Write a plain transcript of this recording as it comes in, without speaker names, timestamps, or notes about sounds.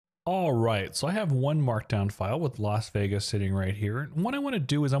All right, so I have one Markdown file with Las Vegas sitting right here. And what I want to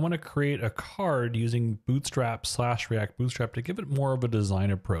do is I want to create a card using Bootstrap / React Bootstrap to give it more of a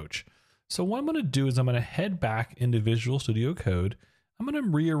design approach. So what I'm going to do is I'm going to head back into Visual Studio Code. I'm going to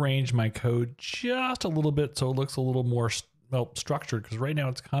rearrange my code just a little bit so it looks a little more structured, because right now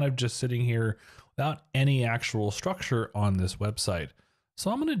it's kind of just sitting here without any actual structure on this website. So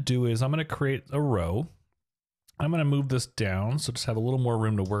what I'm going to do is I'm going to create a row. I'm going to move this down, so just have a little more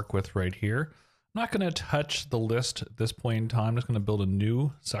room to work with right here. I'm not going to touch the list at this point in time. I'm just going to build a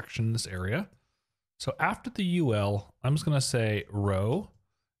new section in this area. So after the UL, I'm just going to say row.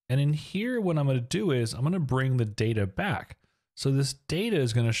 And in here, what I'm going to do is I'm going to bring the data back. So this data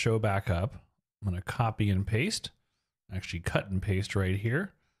is going to show back up. I'm going to copy and paste, actually cut and paste right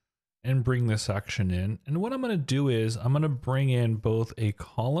here, and bring this section in. And what I'm going to do is I'm going to bring in both a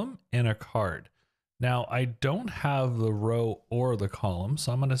column and a card. Now I don't have the row or the column,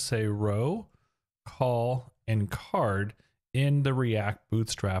 so I'm going to say row, call, and card in the React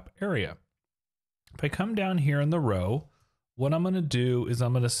Bootstrap area. If I come down here in the row, what I'm going to do is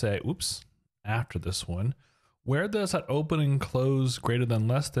I'm going to say, oops, after this one, where there's that open and close greater than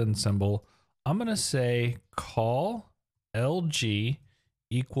less than symbol, I'm going to say call LG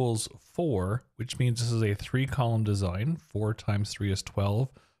equals 4, which means this is a 3-column design. 4 times 3 is 12.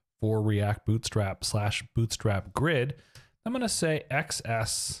 For React Bootstrap / Bootstrap grid, I'm going to say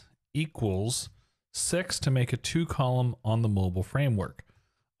XS equals 6 to make a 2-column on the mobile framework.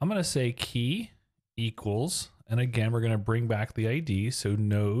 I'm going to say key equals, and again, we're going to bring back the ID. So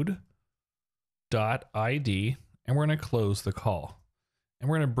node.id, and we're going to close the call. And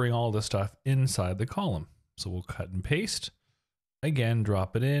we're going to bring all this stuff inside the column. So we'll cut and paste. Again,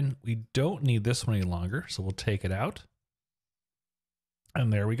 drop it in. We don't need this one any longer, so we'll take it out.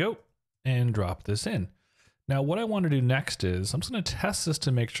 And there we go, and drop this in. Now what I want to do next is I'm just going to test this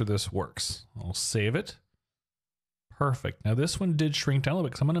to make sure this works. I'll save it. Perfect. Now this one did shrink down a little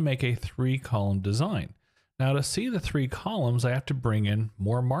bit because I'm going to make a 3-column design. Now to see the 3 columns, I have to bring in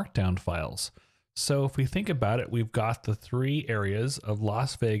more Markdown files. So if we think about it, we've got the 3 areas of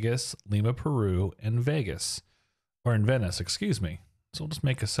Las Vegas, Lima, Peru, and Venice, excuse me. So we'll just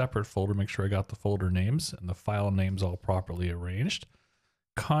make a separate folder, make sure I got the folder names and the file names all properly arranged.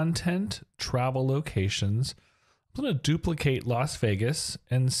 Content, travel locations. I'm going to duplicate Las Vegas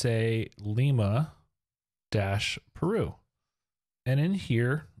and say Lima-Peru. And in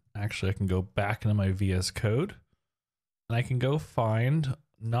here, actually I can go back into my VS Code and I can go find,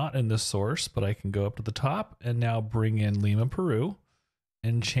 not in the source, but I can go up to the top and now bring in Lima, Peru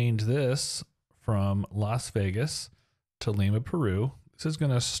and change this from Las Vegas to Lima, Peru. This is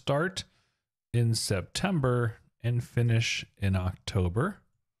going to start in September and finish in October.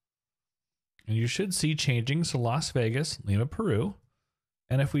 And you should see changing to Las Vegas, Lima, Peru.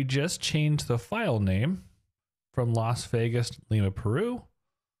 And if we just change the file name from Las Vegas, Lima, Peru,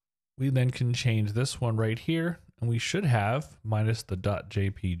 we then can change this one right here. And we should have, minus the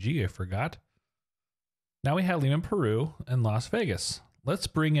 .jpg, I forgot. Now we have Lima, Peru and Las Vegas. Let's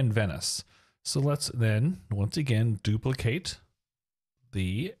bring in Venice. So let's then, once again, duplicate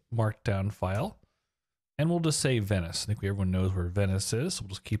the Markdown file. And we'll just say Venice. I think everyone knows where Venice is. So we'll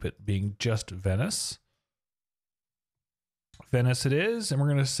just keep it being just Venice. Venice it is. And we're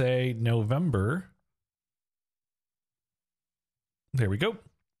going to say November. There we go.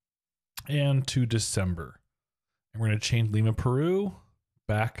 And to December. And we're going to change Lima, Peru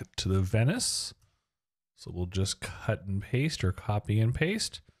back to the Venice. So we'll just cut and paste or copy and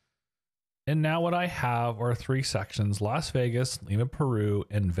paste. And now what I have are 3 sections: Las Vegas, Lima, Peru,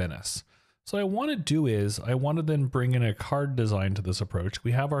 and Venice. So what I want to do is I want to then bring in a card design to this approach.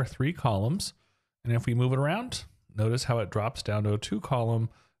 We have our 3 columns, and if we move it around, notice how it drops down to a 2-column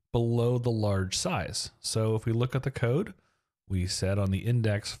below the large size. So if we look at the code, we said on the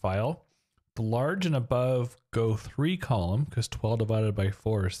index file, the large and above go 3-column because 12 divided by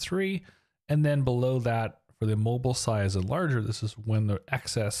 4 is 3. And then below that, for the mobile size and larger, this is when the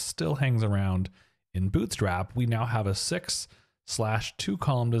excess still hangs around in Bootstrap. We now have a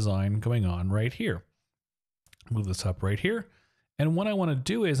 6/2-column design going on right here. Move this up right here. And what I want to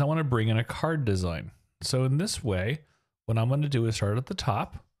do is I want to bring in a card design. So in this way, what I'm going to do is start at the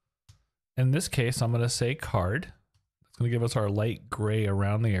top. In this case, I'm going to say card. It's going to give us our light gray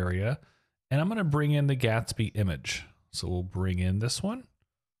around the area. And I'm going to bring in the Gatsby image. So we'll bring in this one.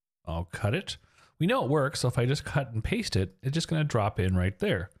 I'll cut it. We know it works, so if I just cut and paste it, it's just going to drop in right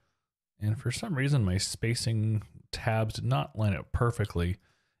there. And for some reason, my spacing tabs did not line up perfectly.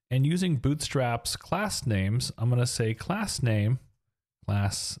 And using Bootstrap's class names, I'm going to say class name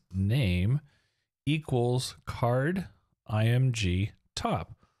equals card img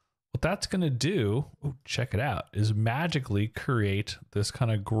top. What that's going to do, check it out, is magically create this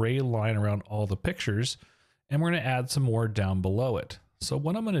kind of gray line around all the pictures. And we're going to add some more down below it. So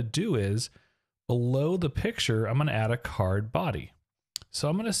what I'm going to do is below the picture, I'm going to add a card body. So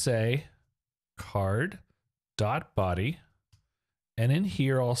I'm going to say card.body. And in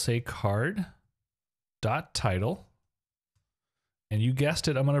here, I'll say card.title. And you guessed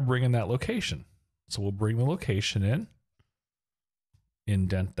it, I'm going to bring in that location. So we'll bring the location in,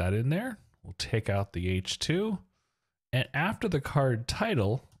 indent that in there. We'll take out the H2. And after the card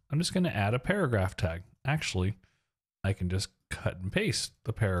title, I'm just going to add a paragraph tag. Actually, I can just cut and paste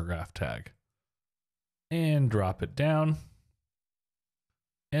the paragraph tag and drop it down.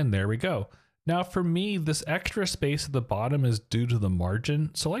 And there we go. Now for me, this extra space at the bottom is due to the margin.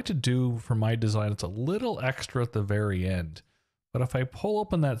 So I like to do for my design, it's a little extra at the very end. But if I pull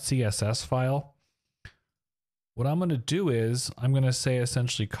open that CSS file, what I'm going to do is I'm going to say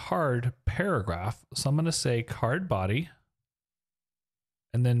essentially card paragraph. So I'm going to say card body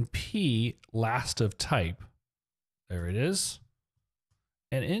and then P last of type. There it is.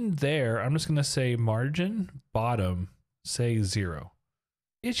 And in there, I'm just going to say margin bottom, say 0.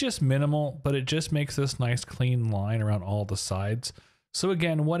 It's just minimal, but it just makes this nice clean line around all the sides. So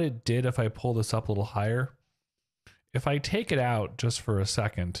again, what it did, if I pull this up a little higher, if I take it out just for a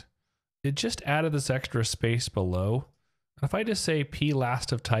second, it just added this extra space below. And if I just say P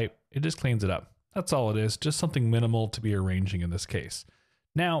last of type, it just cleans it up. That's all it is, just something minimal to be arranging in this case.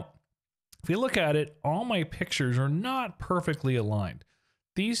 Now, if you look at it, all my pictures are not perfectly aligned.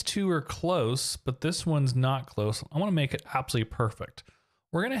 These two are close, but this one's not close. I want to make it absolutely perfect.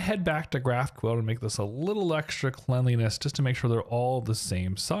 We're going to head back to GraphQL to make this a little extra cleanliness just to make sure they're all the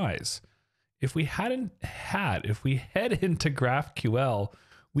same size. If we head into GraphQL,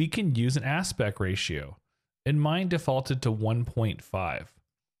 we can use an aspect ratio. And mine defaulted to 1.5.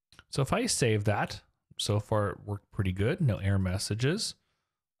 So if I save that, so far it worked pretty good, no error messages.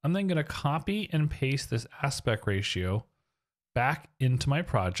 I'm then going to copy and paste this aspect ratio back into my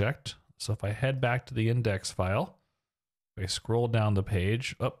project. So if I head back to the index file, if I scroll down the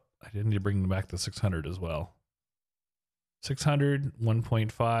page, I didn't need to bring back the 600 as well. 600,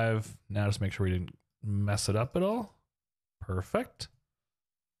 1.5. Now just make sure we didn't mess it up at all. Perfect.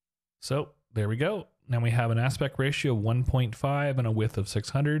 So there we go. Now we have an aspect ratio of 1.5 and a width of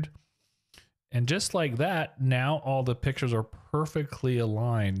 600. And just like that, now all the pictures are perfectly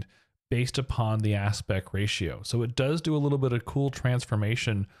aligned based upon the aspect ratio. So it does do a little bit of cool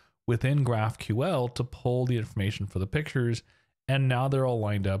transformation within GraphQL to pull the information for the pictures, and now they're all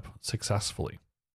lined up successfully.